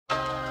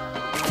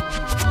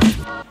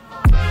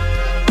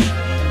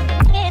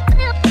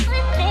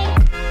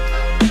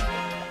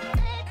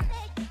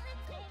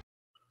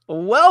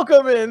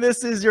Welcome in.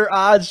 This is your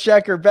odds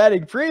checker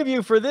betting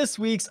preview for this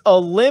week's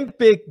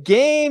Olympic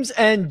Games.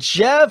 And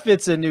Geoff,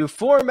 it's a new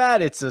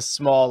format. It's a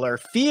smaller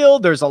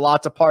field. There's a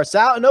lot to parse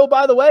out. And oh,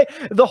 by the way,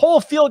 the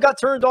whole field got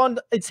turned on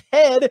its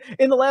head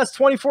in the last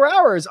 24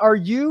 hours. Are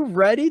you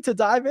ready to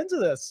dive into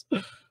this?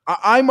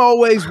 I'm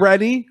always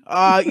ready.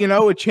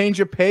 A change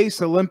of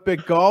pace,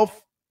 Olympic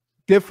golf,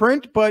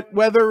 different, but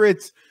whether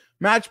it's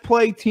match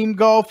play, team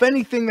golf,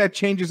 anything that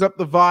changes up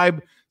the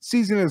vibe.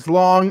 Season is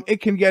long.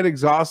 It can get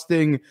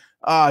exhausting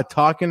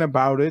talking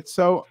about it.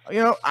 So,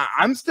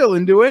 I'm still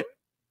into it.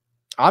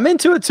 I'm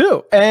into it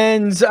too.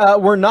 And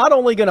we're not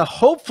only going to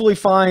hopefully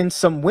find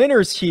some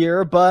winners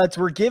here, but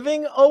we're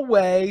giving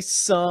away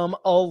some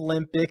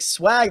Olympic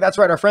swag. That's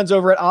right. Our friends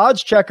over at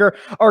Odds Checker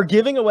are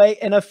giving away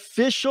an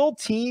official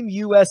Team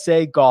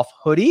USA golf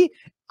hoodie.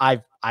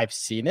 I've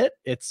seen it.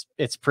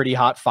 It's pretty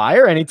hot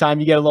fire. Anytime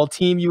you get a little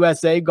Team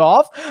USA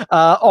golf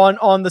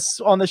on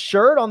the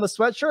shirt, on the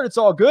sweatshirt, it's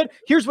all good.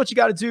 Here's what you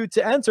got to do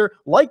to enter.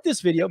 Like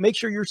this video, make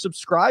sure you're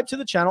subscribed to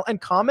the channel, and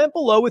comment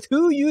below with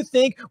who you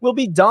think will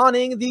be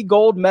donning the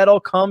gold medal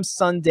come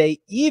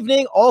Sunday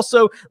evening.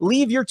 Also,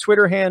 leave your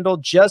Twitter handle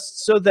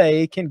just so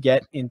they can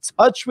get in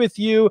touch with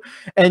you.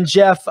 And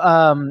Geoff,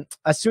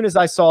 as soon as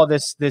I saw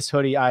this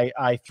hoodie,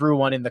 I threw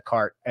one in the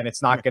cart, and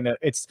it's not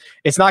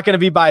gonna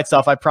be by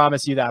itself. I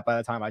promise you that by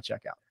the time I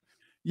check out.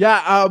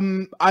 Yeah,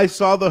 I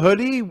saw the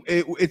hoodie.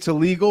 It's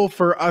illegal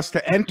for us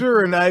to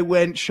enter, and I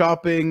went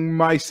shopping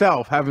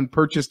myself. Haven't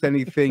purchased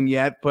anything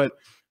yet, but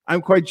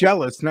I'm quite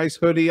jealous. Nice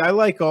hoodie. I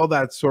like all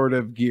that sort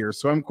of gear,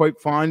 so I'm quite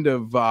fond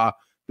of the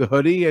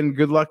hoodie. And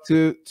good luck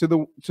to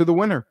the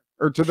winner,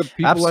 or to the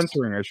people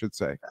entering, I should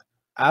say.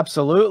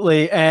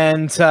 Absolutely.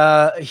 And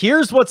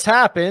here's what's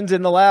happened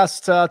in the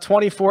last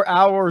 24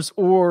 hours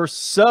or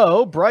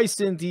so.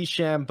 Bryson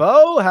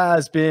DeChambeau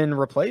has been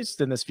replaced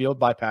in this field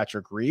by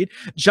Patrick Reed.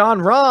 Jon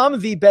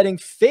Rahm, the betting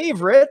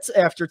favorite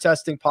after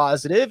testing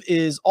positive,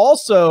 is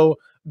also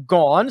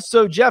gone.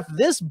 So, Geoff,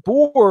 this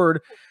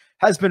board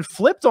has been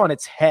flipped on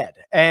its head.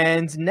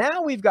 And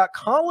now we've got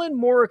Colin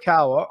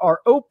Morikawa, our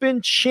Open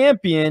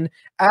champion,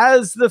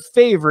 as the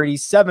favorite.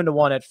 He's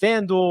 7-1 at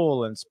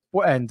FanDuel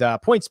and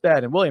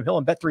PointsBet and William Hill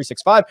and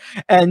Bet365.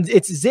 And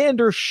it's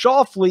Xander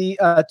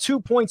Schauffele 2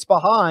 points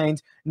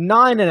behind,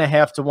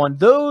 9.5-1.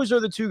 Those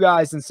are the two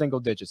guys in single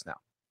digits now.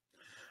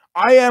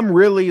 I am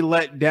really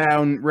let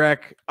down,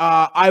 Rick.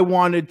 I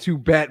wanted to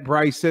bet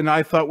Bryson.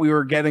 I thought we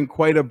were getting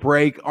quite a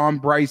break on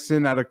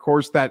Bryson at a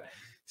course that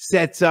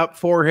sets up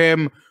for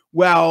him.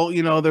 Well,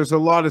 there's a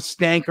lot of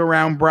stank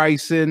around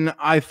Bryson.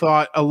 I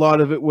thought a lot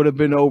of it would have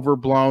been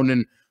overblown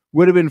and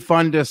would have been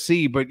fun to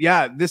see. But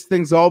yeah, this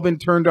thing's all been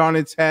turned on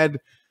its head.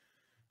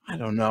 I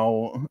don't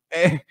know.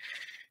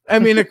 I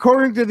mean,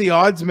 according to the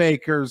odds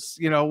makers,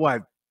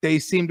 they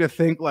seem to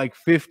think like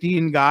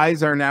 15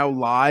 guys are now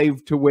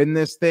live to win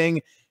this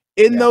thing.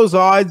 In those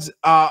odds,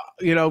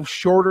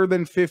 shorter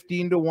than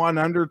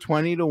 15-1, under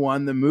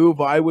 20-1, the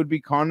move I would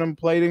be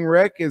contemplating,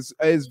 Rick, is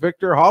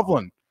Viktor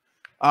Hovland.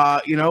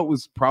 It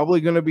was probably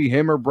going to be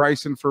him or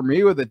Bryson for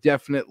me, with a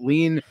definite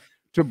lean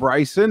to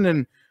Bryson.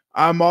 And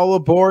I'm all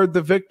aboard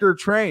the Viktor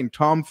train.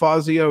 Tom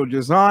Fazio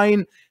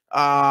design.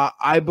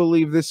 I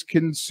believe this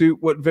can suit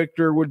what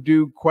Viktor would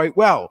do quite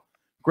well.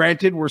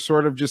 Granted, we're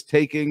sort of just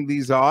taking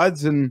these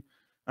odds, and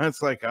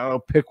it's like, I'll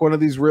pick one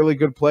of these really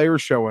good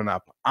players showing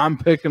up. I'm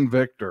picking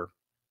Viktor.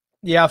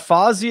 Yeah,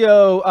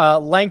 Fazio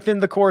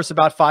lengthened the course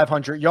about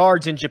 500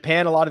 yards. In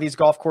Japan, a lot of these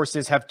golf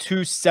courses have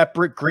two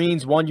separate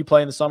greens. One you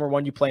play in the summer,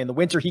 one you play in the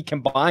winter. He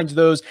combines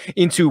those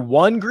into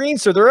one green,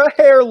 so they're a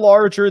hair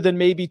larger than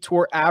maybe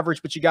tour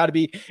average, but you got to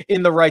be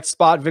in the right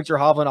spot. Viktor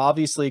Hovland,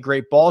 obviously a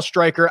great ball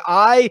striker.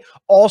 I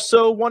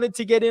also wanted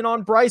to get in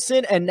on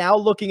Bryson, and now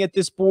looking at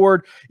this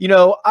board,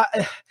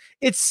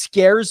 it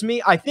scares me.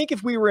 I think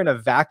if we were in a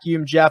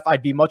vacuum, Geoff,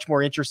 I'd be much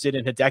more interested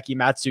in Hideki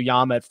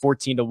Matsuyama at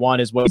 14-1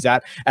 is what he's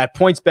at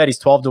PointsBet. He's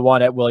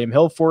 12-1 at William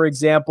Hill, for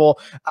example.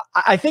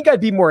 I think I'd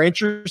be more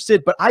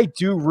interested, but I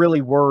do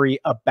really worry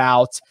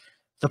about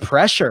the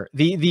pressure,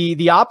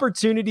 the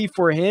opportunity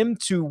for him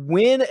to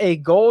win a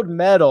gold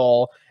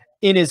medal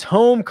in his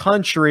home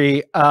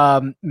country.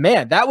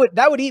 Man, that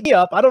would eat me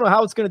up. I don't know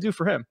how it's going to do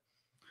for him.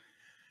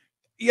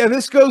 Yeah,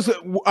 this goes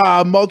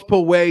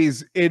multiple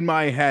ways in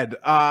my head.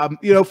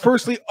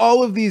 Firstly,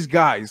 all of these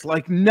guys,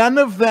 like, none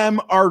of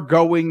them are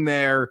going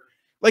there.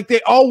 Like,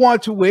 they all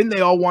want to win.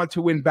 They all want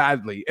to win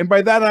badly. And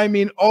by that, I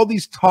mean all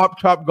these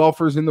top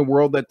golfers in the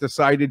world that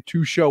decided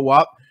to show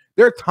up,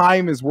 their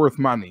time is worth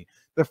money.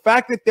 The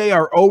fact that they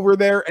are over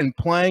there and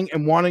playing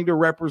and wanting to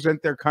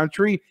represent their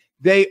country,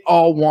 they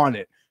all want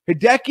it.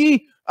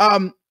 Hideki,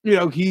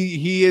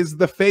 he is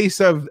the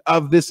face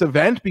of this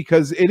event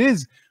because it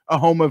is a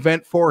home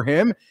event for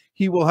him.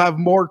 He will have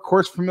more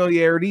course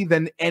familiarity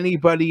than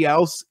anybody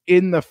else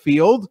in the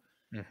field.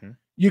 Mm-hmm.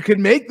 You could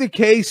make the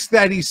case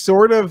that he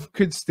sort of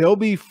could still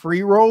be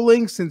free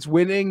rolling since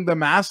winning the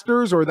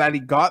Masters, or that he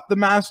got the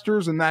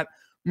Masters and that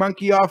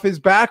monkey off his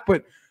back.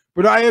 But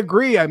I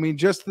agree. I mean,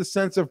 just the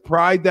sense of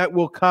pride that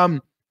will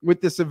come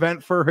with this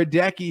event for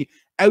Hideki,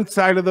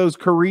 outside of those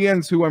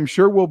Koreans who I'm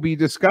sure we'll be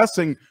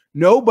discussing,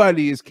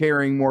 Nobody is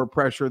carrying more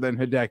pressure than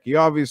Hideki.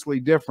 Obviously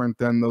different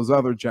than those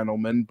other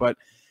gentlemen, but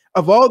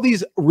of all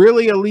these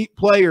really elite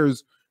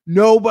players,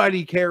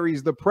 nobody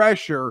carries the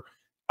pressure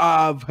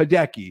of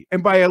Hideki.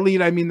 And by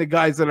elite, I mean the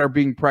guys that are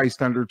being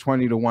priced under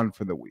 20-1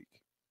 for the week.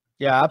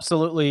 Yeah,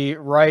 absolutely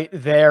right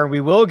there.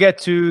 We will get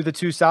to the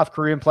two South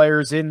Korean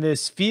players in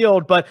this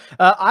field, but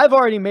I've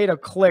already made a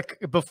click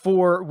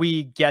before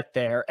we get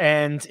there,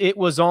 and it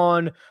was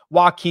on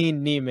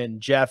Joaquin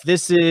Niemann, Geoff.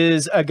 This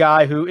is a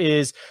guy who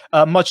is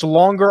much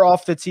longer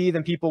off the tee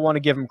than people want to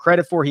give him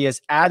credit for. He has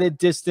added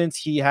distance.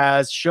 He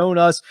has shown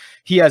us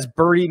he has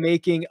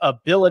birdie-making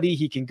ability.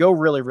 He can go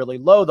really, really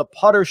low. The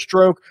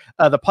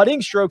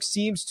putting stroke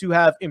seems to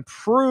have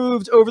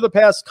improved over the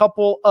past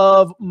couple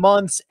of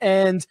months,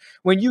 and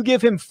when you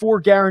give him 4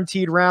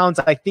 guaranteed rounds,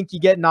 I think you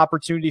get an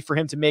opportunity for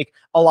him to make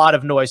a lot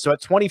of noise. So at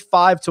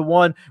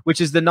 25-1, which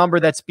is the number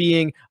that's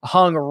being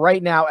hung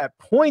right now at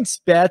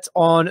PointsBet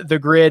on the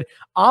grid,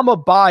 I'm a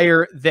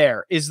buyer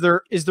there. Is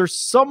there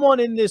someone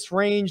in this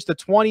range, the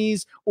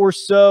 20s or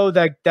so,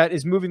 that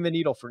is moving the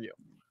needle for you?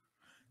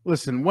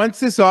 Listen,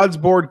 once this odds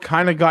board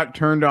kind of got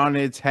turned on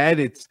its head,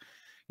 it's,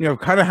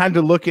 kind of had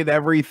to look at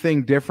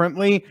everything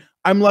differently.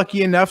 I'm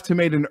lucky enough to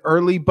make an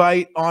early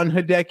bite on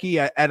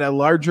Hideki at a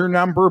larger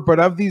number, but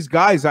of these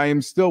guys, I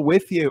am still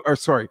with you,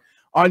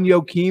 on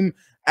Joaquin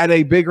at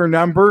a bigger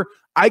number.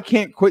 I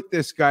can't quit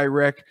this guy,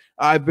 Rick.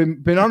 I've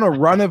been on a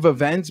run of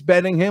events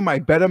betting him. I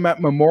bet him at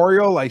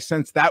Memorial. I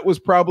sensed that was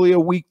probably a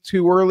week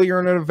too early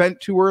or an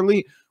event too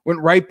early.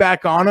 Went right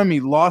back on him. He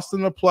lost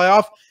in the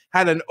playoff,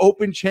 had an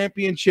Open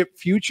Championship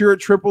future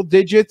at triple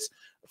digits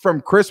from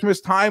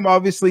Christmas time.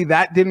 Obviously,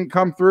 that didn't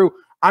come through.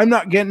 I'm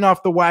not getting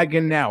off the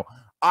wagon now.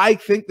 I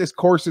think this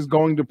course is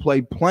going to play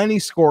plenty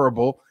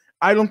scoreable.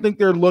 I don't think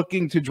they're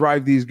looking to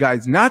drive these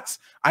guys nuts.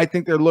 I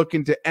think they're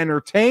looking to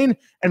entertain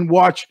and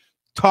watch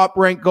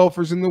top-ranked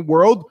golfers in the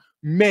world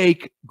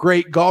make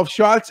great golf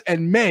shots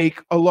and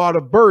make a lot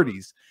of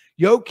birdies.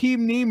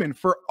 Joaquin Niemann,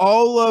 for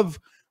all of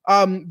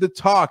the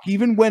talk,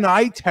 even when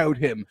I tout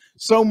him,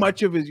 so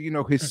much of his,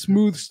 his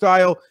smooth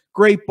style,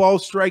 great ball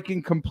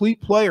striking, complete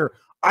player,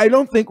 I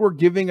don't think we're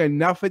giving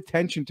enough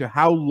attention to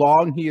how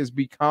long he has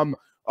become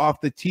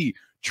off the tee.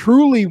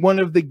 Truly one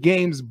of the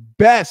game's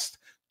best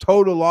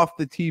total off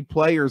the tee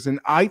players, and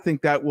I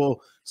think that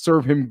will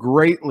serve him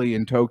greatly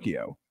in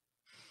Tokyo.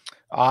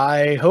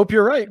 I hope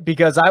you're right,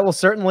 because I will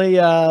certainly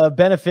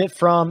benefit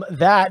from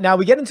that. Now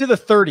we get into the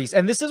 30s,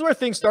 and this is where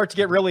things start to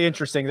get really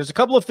interesting. There's a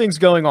couple of things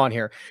going on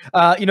here.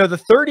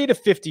 The 30 to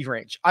 50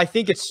 range, I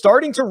think it's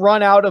starting to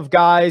run out of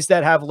guys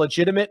that have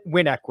legitimate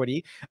win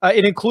equity.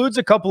 It includes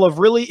a couple of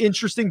really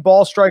interesting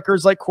ball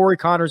strikers like Corey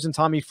Connors and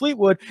Tommy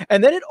Fleetwood,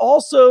 and then it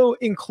also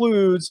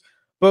includes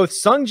both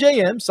Sung Jae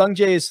Im. Sung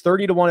Jae is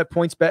 30-1 at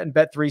PointsBet and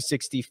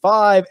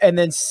Bet365, and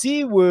then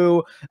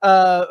Siwoo,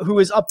 who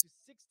is up to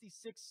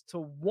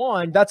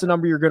 66-1. That's a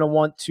number you're going to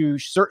want to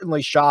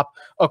certainly shop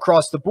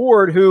across the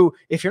board, who,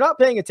 if you're not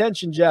paying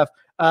attention, Geoff,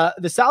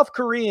 the South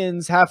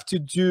Koreans have to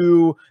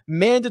do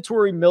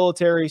mandatory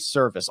military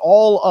service.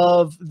 All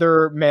of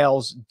their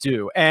males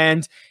do.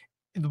 And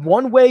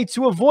one way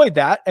to avoid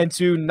that and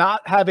to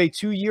not have a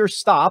 2-year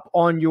stop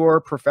on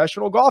your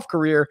professional golf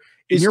career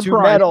is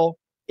to medal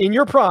in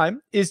your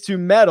prime, is to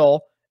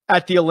medal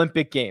at the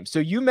Olympic Games. So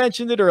you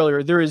mentioned it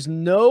earlier. There is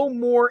no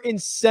more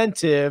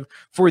incentive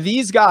for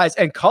these guys,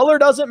 and color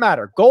doesn't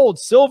matter. Gold,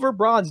 silver,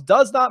 bronze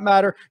does not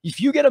matter.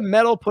 If you get a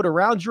medal put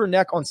around your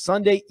neck on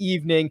Sunday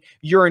evening,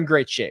 you're in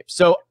great shape.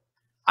 So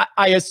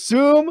I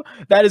assume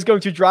that is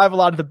going to drive a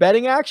lot of the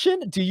betting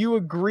action. Do you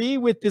agree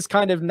with this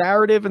kind of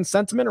narrative and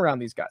sentiment around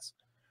these guys?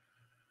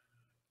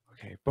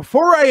 Okay,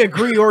 before I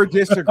agree or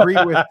disagree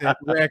with it,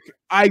 Rick,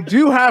 I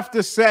do have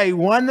to say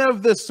one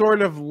of the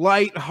sort of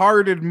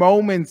light-hearted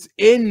moments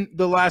in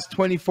the last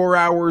 24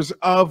 hours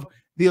of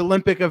the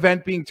Olympic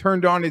event being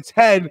turned on its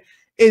head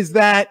is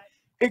that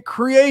it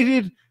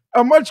created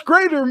a much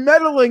greater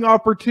medaling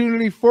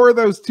opportunity for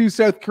those two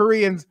South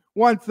Koreans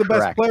once the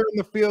best player in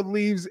the field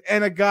leaves,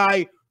 and a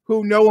guy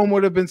who no one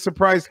would have been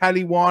surprised had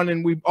he won,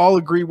 and we all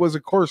agree was a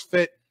course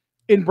fit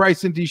in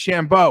Bryson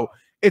DeChambeau.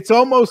 It's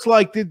almost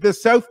like, did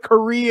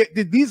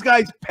these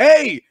guys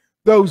pay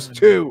those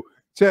two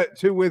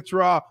to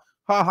withdraw?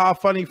 Ha,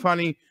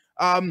 funny.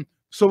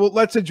 So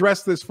let's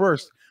address this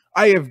first.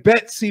 I have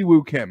bet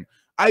Siwoo Kim.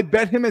 I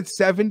bet him at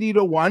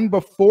 70-1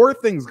 before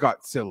things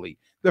got silly.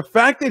 The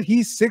fact that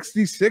he's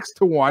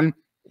 66-1,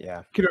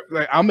 yeah,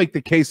 I'll make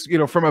the case,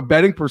 from a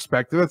betting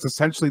perspective,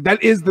 that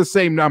is the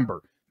same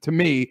number to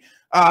me.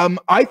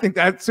 I think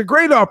that's a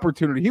great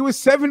opportunity. He was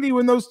 70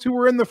 when those two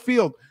were in the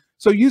field.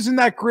 So using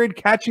that grid,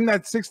 catching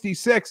that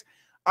 66,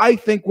 I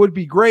think would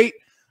be great.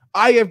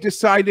 I have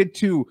decided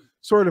to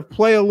sort of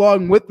play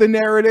along with the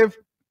narrative,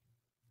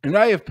 and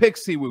I have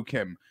picked Siwoo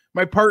Kim.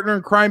 My partner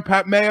in crime,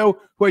 Pat Mayo,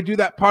 who I do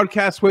that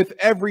podcast with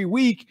every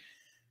week,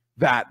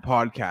 he's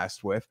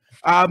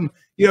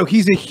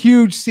a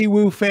huge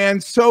Siwoo fan.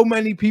 So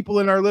many people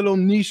in our little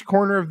niche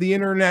corner of the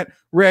internet,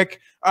 Rick,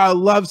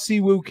 love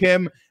Siwoo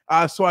Kim.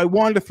 So I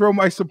wanted to throw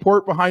my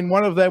support behind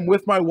one of them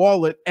with my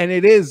wallet, and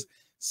it is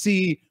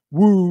Siwoo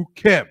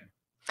Kim.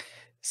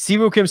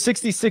 Siwoo Kim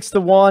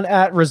 66-1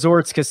 at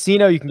Resorts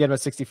Casino. You can get him at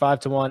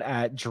 65-1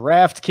 at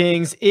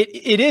DraftKings.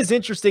 It is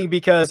interesting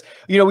because,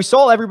 we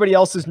saw everybody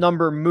else's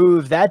number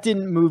move. That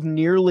didn't move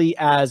nearly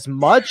as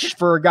much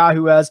for a guy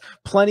who has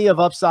plenty of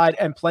upside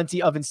and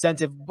plenty of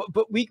incentive.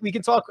 But we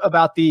can talk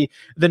about the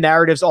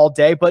narratives all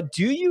day. But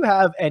do you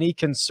have any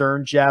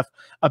concern, Geoff,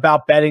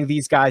 about betting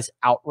these guys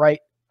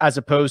outright, as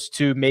opposed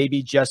to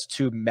maybe just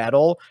to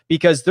medal?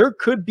 Because there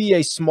could be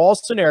a small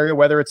scenario,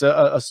 whether it's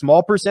a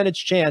small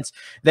percentage chance,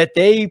 that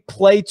they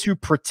play to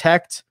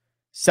protect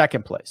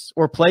second place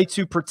or play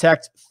to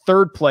protect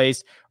third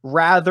place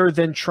rather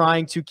than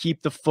trying to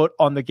keep the foot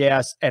on the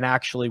gas and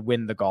actually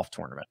win the golf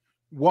tournament.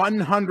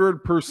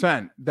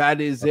 100%.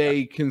 That is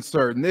a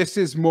concern. This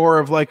is more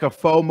of like a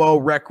FOMO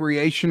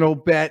recreational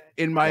bet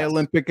in my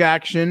Olympic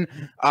action.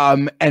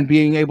 And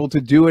being able to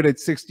do it at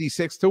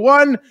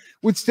 66-1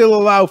 would still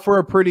allow for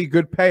a pretty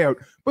good payout.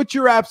 But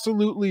you're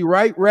absolutely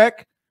right,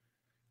 Rek.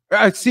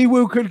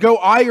 Siwoo could go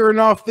iron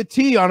off the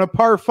tee on a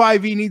par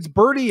 5 he needs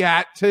birdie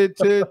at to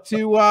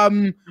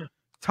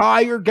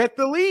tie or get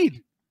the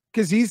lead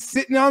because he's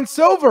sitting on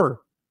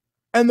silver.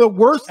 And the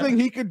worst thing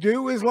he could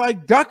do is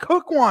like duck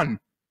hook one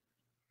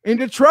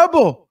into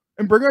trouble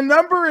and bring a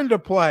number into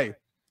play.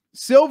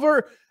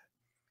 Silver,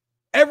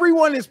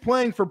 everyone is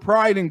playing for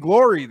pride and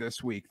glory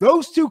this week.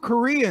 Those two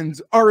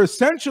Koreans are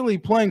essentially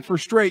playing for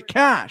straight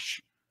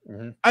cash.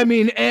 I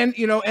mean, and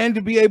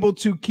to be able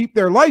to keep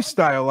their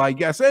lifestyle, I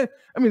guess. I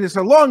mean, it's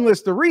a long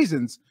list of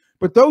reasons,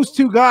 but those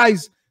two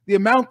guys, the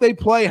amount they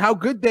play, how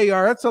good they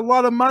are, that's a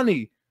lot of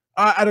money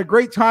at a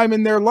great time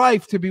in their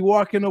life to be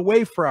walking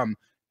away from.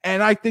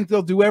 And I think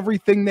they'll do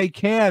everything they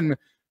can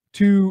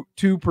to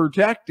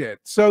protect it.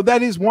 So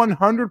that is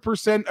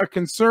 100% a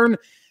concern.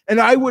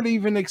 And I would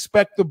even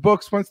expect the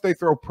books, once they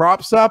throw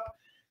props up,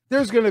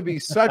 there's going to be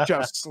such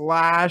a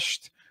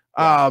slashed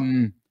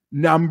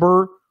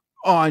number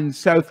on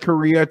South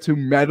Korea to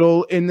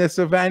medal in this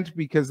event,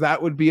 because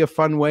that would be a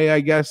fun way, I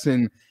guess,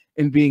 in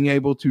being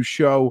able to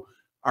show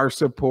our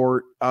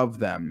support of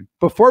them.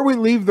 Before we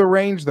leave the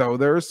range, though,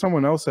 there is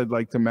someone else I'd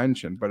like to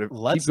mention, but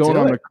keep going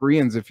on the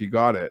Koreans if you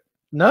got it.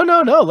 No.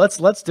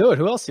 Let's do it.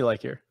 Who else do you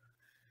like here?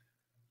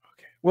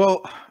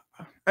 Well,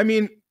 I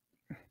mean,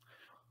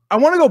 I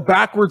want to go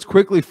backwards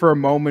quickly for a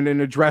moment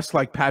and address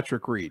like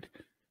Patrick Reed.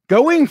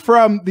 Going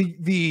from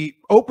the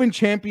Open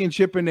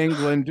Championship in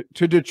England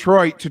to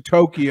Detroit to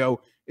Tokyo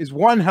is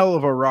one hell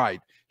of a ride.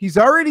 He's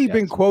already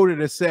been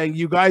quoted as saying,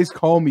 "You guys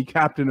call me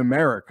Captain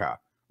America."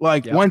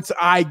 Like once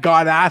I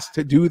got asked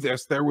to do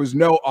this, there was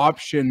no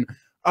option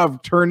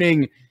of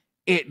turning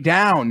it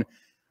down.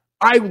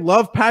 I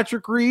love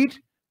Patrick Reed.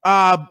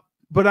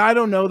 But I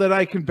don't know that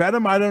I can bet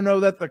him. I don't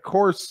know that the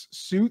course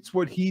suits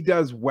what he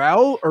does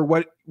well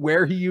or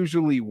where he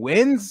usually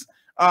wins.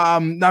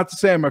 Not to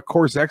say I'm a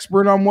course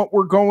expert on what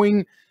we're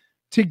going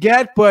to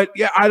get, but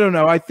yeah, I don't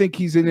know. I think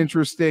he's an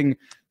interesting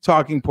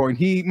talking point.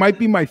 He might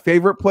be my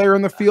favorite player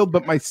in the field,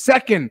 but my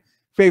second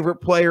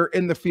favorite player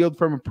in the field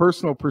from a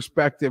personal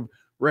perspective,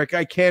 Rick,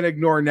 I can't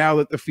ignore now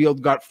that the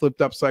field got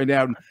flipped upside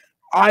down.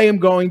 I am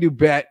going to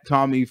bet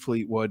Tommy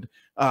Fleetwood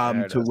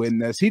to win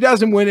this. He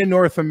doesn't win in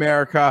North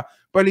America,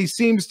 but he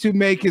seems to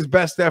make his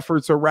best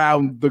efforts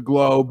around the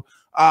globe.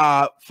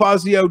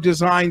 Fazio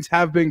Designs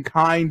have been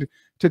kind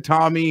to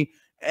Tommy,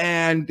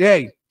 and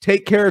hey,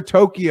 take care of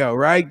Tokyo,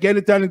 right? Get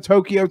it done in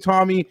Tokyo,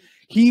 Tommy.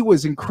 He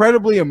was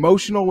incredibly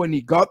emotional when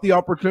he got the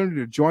opportunity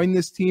to join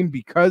this team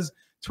because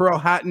Terrell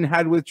Hatton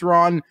had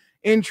withdrawn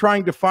in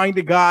trying to find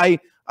a guy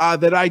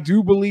that I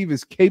do believe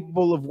is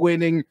capable of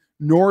winning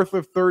north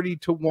of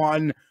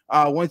 30-1.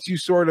 Once you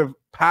sort of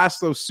pass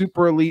those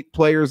super elite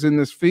players in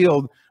this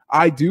field,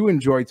 I do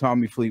enjoy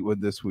Tommy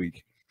Fleetwood this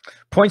week.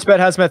 PointsBet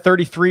has him at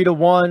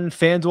 33-1.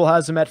 FanDuel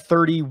has him at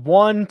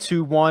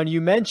 31-1.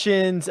 You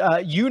mentioned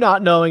you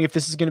not knowing if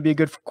this is going to be a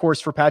good course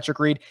for Patrick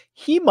Reed.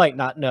 He might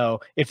not know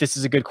if this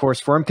is a good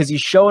course for him because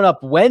he's showing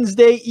up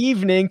Wednesday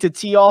evening to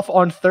tee off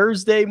on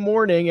Thursday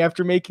morning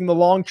after making the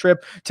long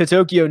trip to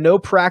Tokyo. No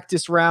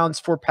practice rounds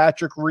for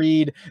Patrick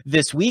Reed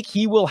this week.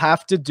 He will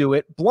have to do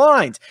it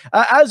blind.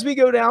 As we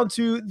go down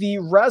to the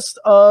rest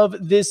of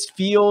this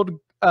field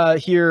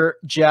here,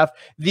 Geoff,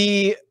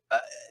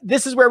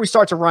 this is where we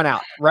start to run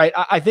out, right?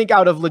 I think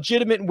out of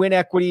legitimate win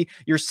equity,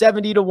 your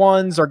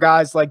 70-1s are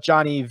guys like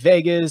Johnny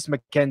Vegas,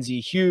 Mackenzie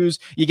Hughes.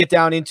 You get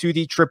down into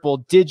the triple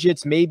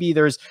digits. Maybe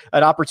there's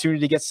an opportunity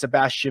to get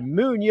Sebastian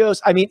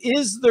Munoz. I mean,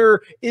 is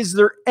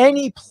there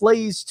any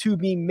plays to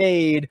be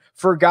made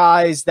for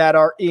guys that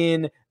are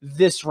in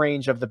this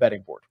range of the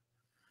betting board?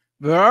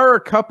 There are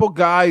a couple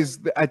guys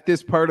at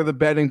this part of the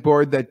betting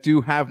board that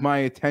do have my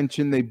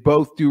attention. They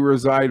both do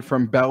reside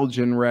from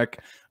Belgium, Rick.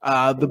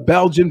 The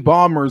Belgian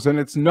Bombers, and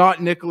it's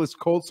not Nicholas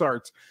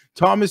Colsaerts.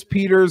 Thomas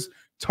Pieters,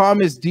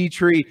 Thomas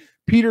Dietrich.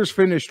 Pieters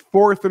finished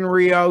 4th in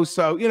Rio.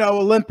 So,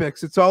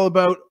 Olympics, it's all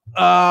about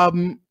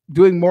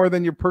doing more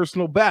than your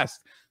personal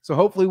best. So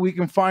hopefully we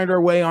can find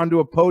our way onto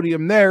a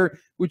podium there,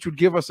 which would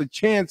give us a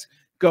chance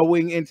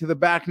going into the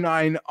back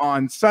nine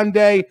on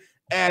Sunday.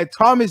 And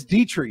Thomas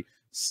Dietrich,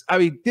 I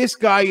mean, this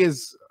guy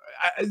is,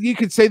 you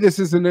could say this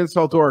is an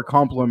insult or a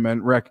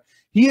compliment, Rick.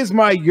 He is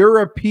my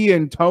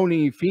European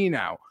Tony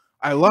Finau.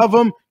 I love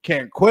him,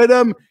 can't quit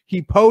him.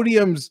 He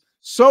podiums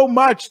so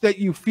much that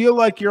you feel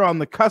like you're on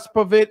the cusp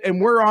of it,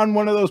 and we're on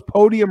one of those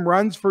podium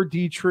runs for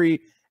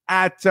Dietrich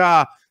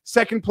at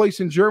second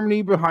place in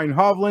Germany behind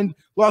Hovland,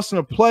 lost in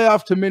a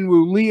playoff to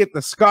Minwoo Lee at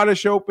the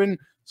Scottish Open,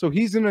 so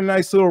he's in a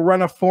nice little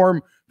run of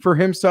form for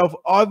himself.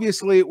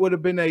 Obviously, it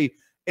would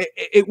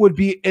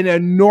be an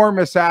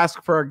enormous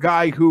ask for a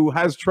guy who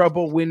has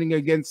trouble winning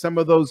against some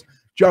of those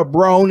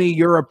jabroni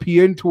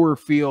European Tour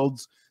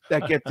fields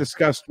that get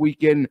discussed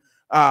week in,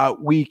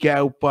 week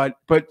out.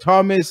 But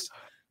Thomas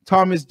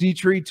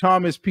Dietrich,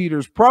 Thomas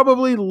Peters,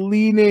 probably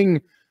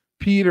leaning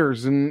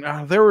Peters, and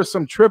there were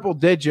some triple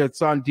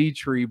digits on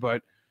Dietrich,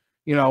 but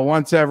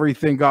once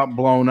everything got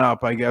blown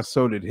up, I guess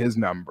so did his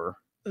number.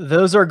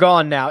 Those are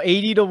gone now.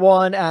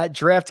 80-1 at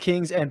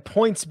DraftKings and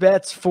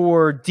PointsBet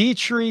for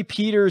Dietrich,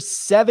 Peters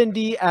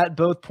 70 at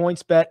both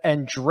PointsBet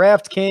and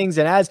DraftKings.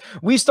 And as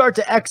we start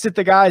to exit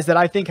the guys that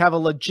I think have a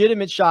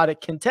legitimate shot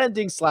at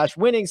contending /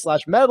 winning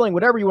 / meddling,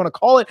 whatever you want to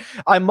call it,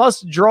 I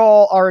must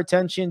draw our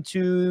attention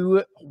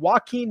to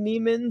Joaquin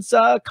Niemann's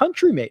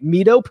countrymate,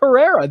 Mito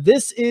Pereira.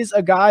 This is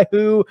a guy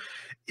who,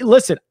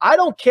 listen, I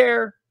don't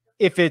care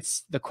if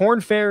it's the Corn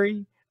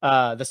Ferry,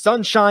 the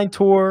Sunshine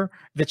Tour,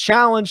 the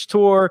Challenge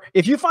Tour.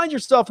 If you find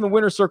yourself in the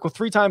winner's circle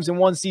 3 times in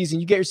one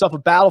season, you get yourself a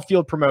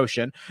Battlefield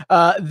promotion.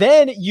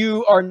 Then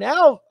you are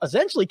now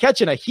essentially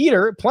catching a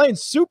heater, playing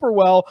super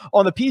well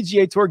on the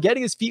PGA Tour,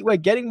 getting his feet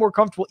wet, getting more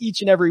comfortable each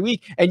and every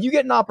week, and you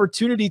get an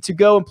opportunity to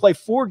go and play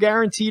 4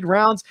 guaranteed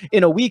rounds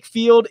in a weak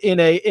field in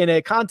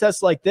a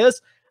contest like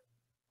this.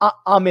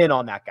 I'm in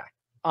on that guy.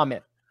 I'm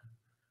in.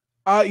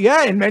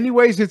 Yeah, in many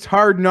ways, it's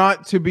hard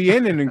not to be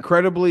in. An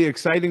incredibly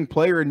exciting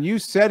player, and you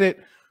said it,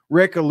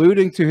 Rick,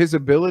 alluding to his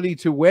ability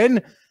to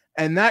win.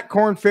 And that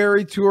Corn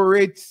Ferry Tour,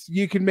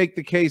 you can make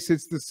the case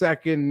it's the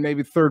second,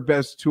 maybe third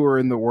best tour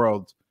in the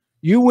world.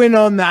 You win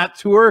on that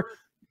tour,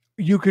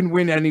 you can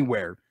win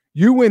anywhere.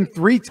 You win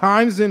 3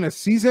 times in a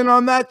season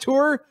on that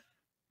tour,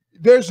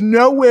 there's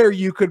nowhere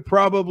you could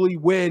probably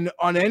win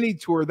on any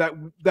tour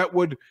that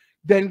would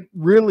then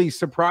really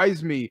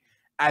surprise me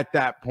at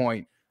that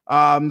point.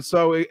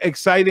 So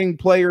exciting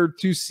player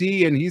to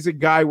see, and he's a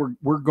guy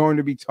we're going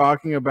to be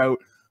talking about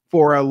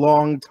for a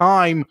long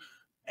time.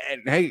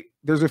 And hey,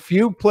 there's a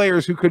few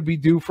players who could be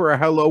due for a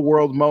hello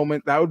world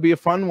moment. That would be a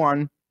fun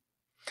one.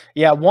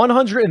 Yeah,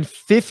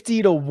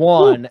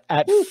 150-1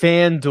 at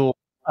FanDuel.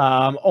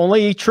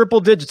 Only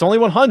triple digits, only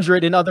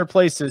 100 in other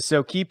places.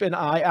 So keep an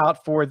eye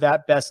out for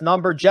that best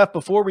number. Jeff,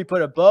 before we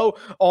put a bow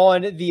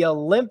on the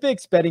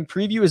Olympics betting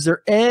preview, is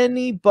there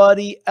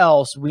anybody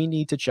else we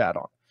need to chat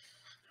on?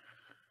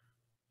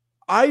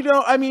 I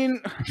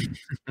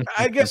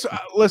guess,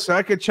 listen,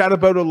 I could chat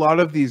about a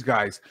lot of these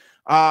guys,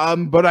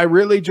 but I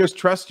really just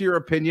trust your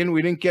opinion.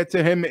 We didn't get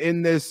to him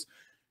in this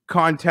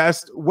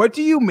contest. What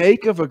do you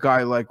make of a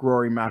guy like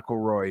Rory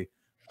McIlroy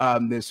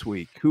this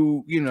week,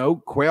 who,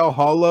 Quail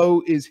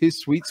Hollow is his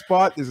sweet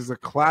spot? This is a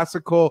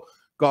classical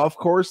golf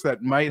course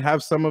that might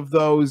have some of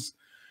those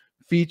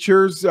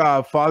features.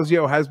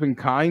 Fazio has been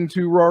kind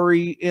to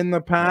Rory in the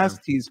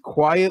past. He's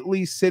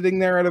quietly sitting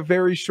there at a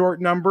very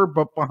short number,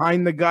 but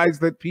behind the guys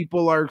that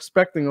people are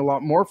expecting a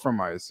lot more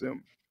from, I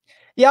assume.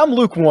 Yeah, I'm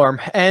lukewarm,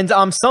 and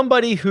I'm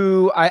somebody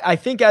who I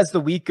think as the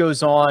week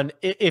goes on,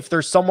 if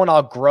there's someone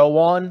I'll grow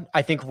on,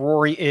 I think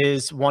Rory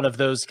is one of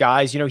those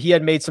guys. He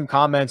had made some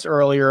comments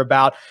earlier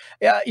about,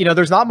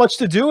 there's not much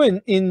to do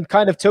in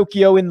kind of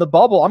Tokyo in the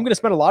bubble. I'm going to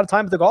spend a lot of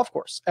time at the golf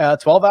course,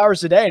 12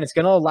 hours a day, and it's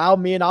going to allow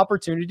me an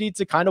opportunity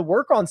to kind of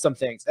work on some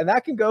things, and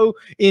that can go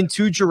in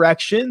 2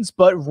 directions.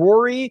 But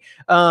Rory,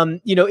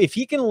 if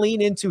he can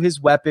lean into his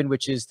weapon,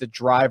 which is the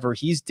driver,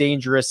 he's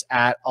dangerous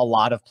at a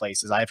lot of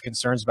places. I have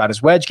concerns about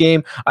his wedge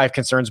game. I have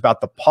concerns about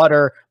the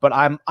putter, but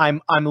I'm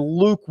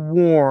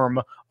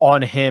lukewarm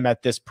on him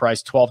at this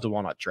price,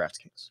 12-1 at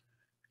DraftKings.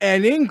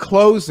 And in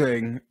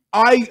closing,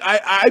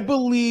 I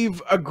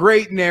believe a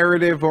great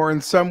narrative, or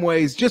in some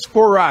ways, just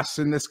for us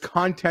in this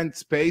content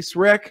space,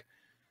 Rick,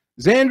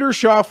 Xander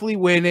Schauffele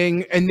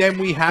winning, and then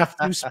we have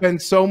to spend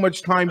so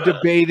much time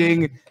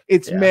debating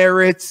its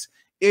merits,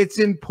 its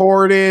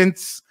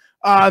importance,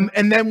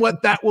 and then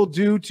what that will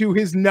do to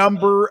his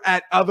number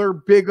at other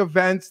big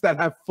events that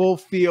have full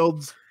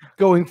fields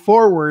going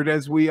forward,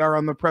 as we are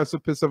on the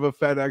precipice of a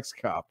FedEx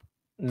Cup.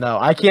 No,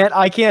 I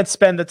can't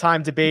spend the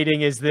time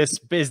debating, is this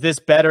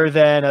better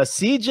than a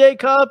CJ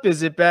Cup?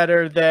 Is it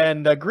better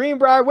than the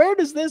Greenbrier? Where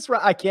does this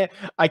I can't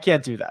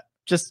do that.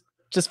 Just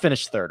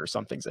finish third or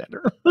something,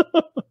 Xander.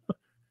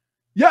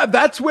 Yeah,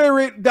 that's where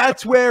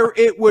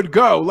it would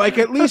go. Like,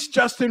 at least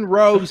Justin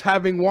Rose,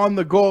 having won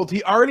the gold,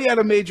 he already had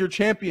a major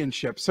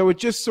championship. So it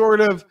just sort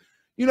of,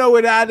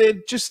 it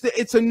added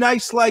it's a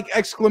nice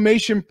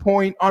exclamation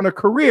point on a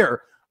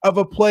career of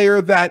a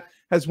player that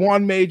has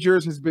won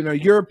majors, has been a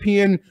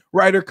European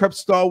Ryder Cup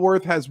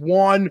stalwart, has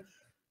won,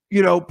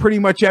 pretty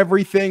much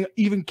everything,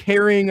 even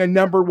carrying a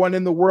 #1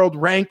 in the world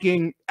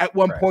ranking at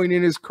one point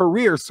in his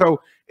career. So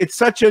it's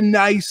such a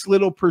nice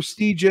little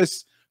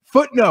prestigious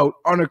footnote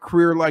on a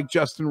career like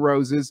Justin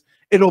Rose's.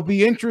 it'll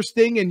be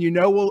interesting. And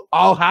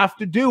I'll have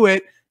to do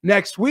it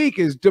next week,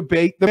 is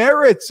debate the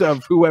merits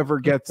of whoever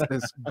gets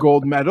this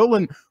gold medal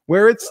and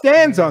where it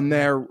stands on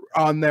their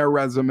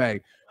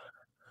resume.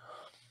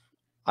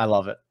 I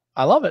love it.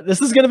 I love it.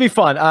 This is going to be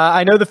fun.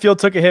 I know the field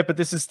took a hit, but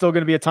this is still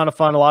going to be a ton of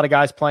fun. A lot of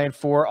guys playing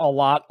for a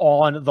lot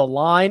on the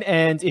line.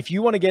 And if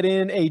you want to get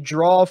in a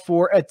draw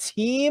for a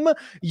Team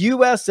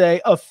USA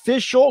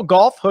official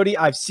golf hoodie,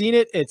 I've seen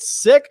it. It's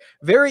sick.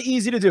 Very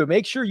easy to do.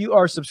 Make sure you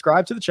are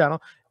subscribed to the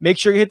channel. Make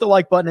sure you hit the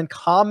like button and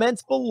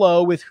comment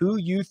below with who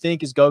you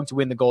think is going to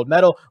win the gold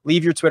medal.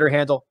 Leave your Twitter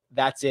handle.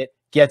 That's it.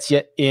 Gets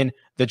you in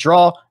the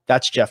draw.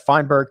 That's Geoff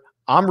Fienberg.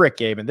 I'm Rick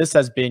Gehman. This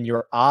has been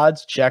your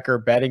odds checker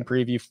betting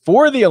preview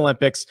for the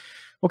Olympics.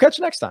 We'll catch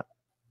you next time.